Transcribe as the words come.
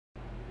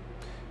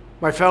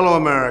My fellow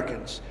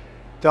Americans,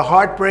 the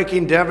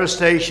heartbreaking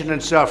devastation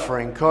and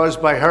suffering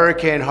caused by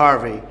Hurricane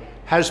Harvey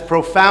has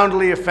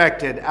profoundly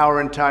affected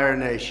our entire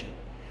nation.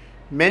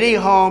 Many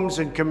homes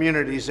and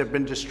communities have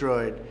been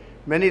destroyed,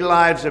 many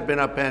lives have been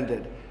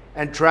upended,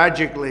 and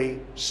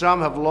tragically,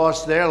 some have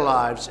lost their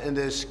lives in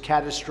this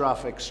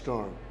catastrophic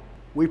storm.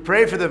 We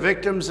pray for the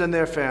victims and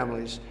their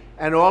families,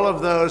 and all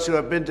of those who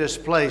have been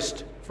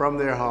displaced from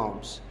their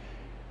homes.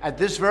 At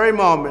this very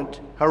moment,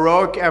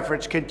 heroic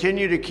efforts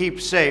continue to keep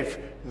safe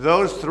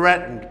those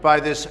threatened by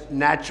this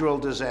natural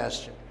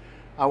disaster.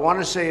 I want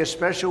to say a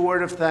special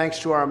word of thanks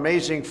to our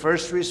amazing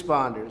first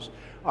responders,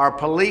 our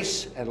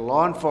police and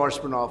law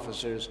enforcement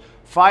officers,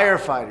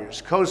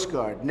 firefighters, Coast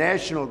Guard,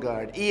 National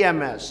Guard,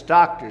 EMS,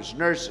 doctors,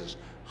 nurses,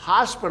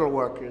 hospital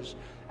workers,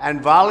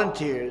 and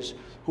volunteers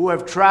who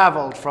have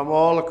traveled from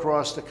all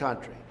across the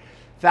country.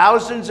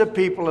 Thousands of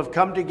people have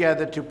come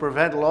together to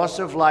prevent loss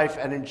of life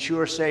and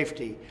ensure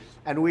safety,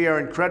 and we are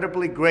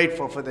incredibly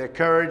grateful for their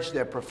courage,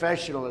 their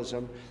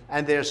professionalism,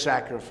 and their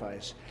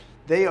sacrifice.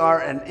 They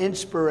are an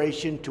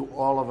inspiration to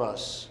all of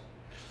us.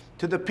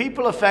 To the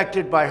people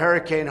affected by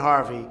Hurricane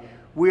Harvey,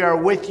 we are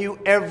with you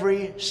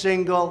every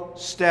single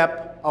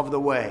step of the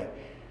way.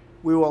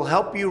 We will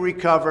help you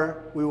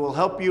recover. We will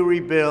help you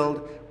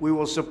rebuild. We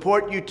will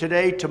support you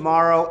today,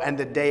 tomorrow, and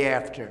the day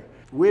after.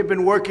 We have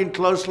been working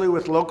closely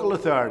with local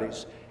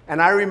authorities,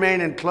 and I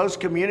remain in close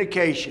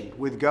communication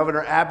with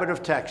Governor Abbott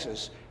of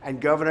Texas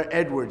and Governor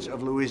Edwards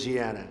of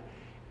Louisiana.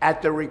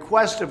 At the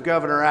request of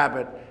Governor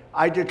Abbott,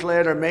 I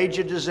declared a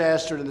major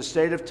disaster in the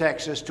state of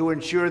Texas to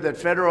ensure that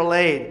federal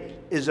aid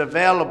is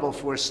available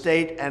for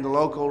state and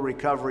local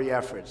recovery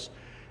efforts.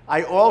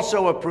 I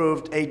also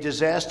approved a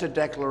disaster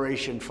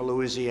declaration for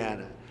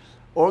Louisiana.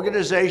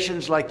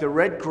 Organizations like the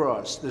Red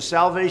Cross, the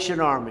Salvation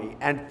Army,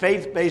 and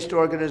faith-based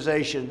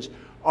organizations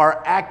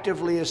are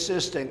actively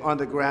assisting on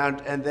the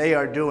ground, and they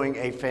are doing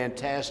a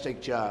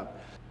fantastic job.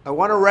 I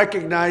want to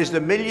recognize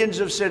the millions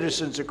of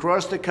citizens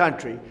across the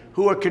country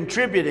who are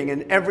contributing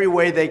in every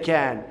way they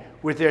can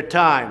with their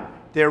time,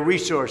 their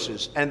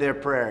resources, and their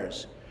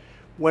prayers.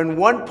 When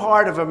one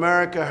part of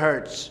America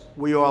hurts,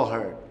 we all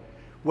hurt.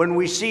 When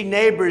we see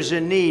neighbors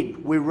in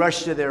need, we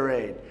rush to their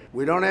aid.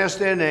 We don't ask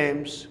their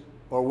names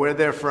or where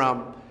they're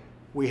from.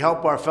 We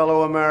help our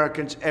fellow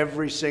Americans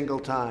every single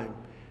time.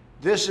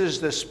 This is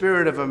the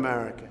spirit of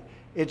America.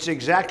 It's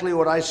exactly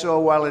what I saw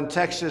while in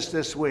Texas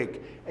this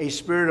week, a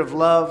spirit of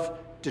love,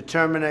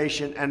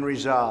 determination, and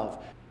resolve.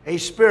 A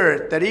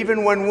spirit that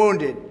even when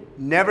wounded,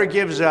 never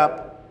gives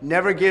up,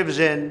 never gives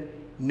in,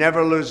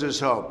 never loses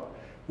hope.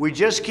 We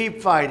just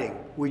keep fighting.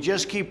 We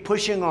just keep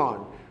pushing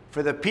on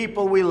for the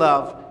people we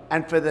love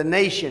and for the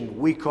nation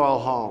we call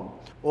home.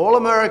 All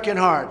American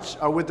hearts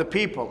are with the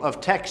people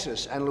of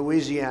Texas and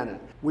Louisiana.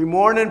 We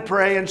mourn and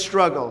pray and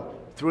struggle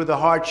through the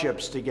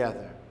hardships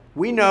together.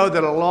 We know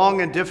that a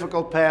long and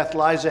difficult path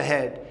lies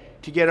ahead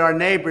to get our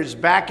neighbors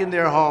back in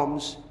their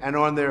homes and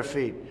on their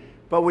feet.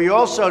 But we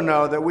also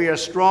know that we are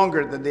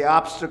stronger than the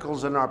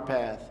obstacles in our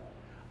path.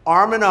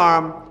 Arm in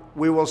arm,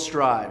 we will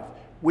strive,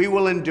 we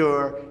will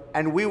endure,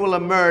 and we will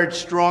emerge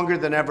stronger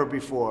than ever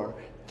before.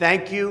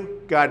 Thank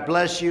you, God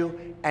bless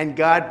you, and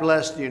God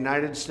bless the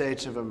United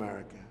States of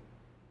America.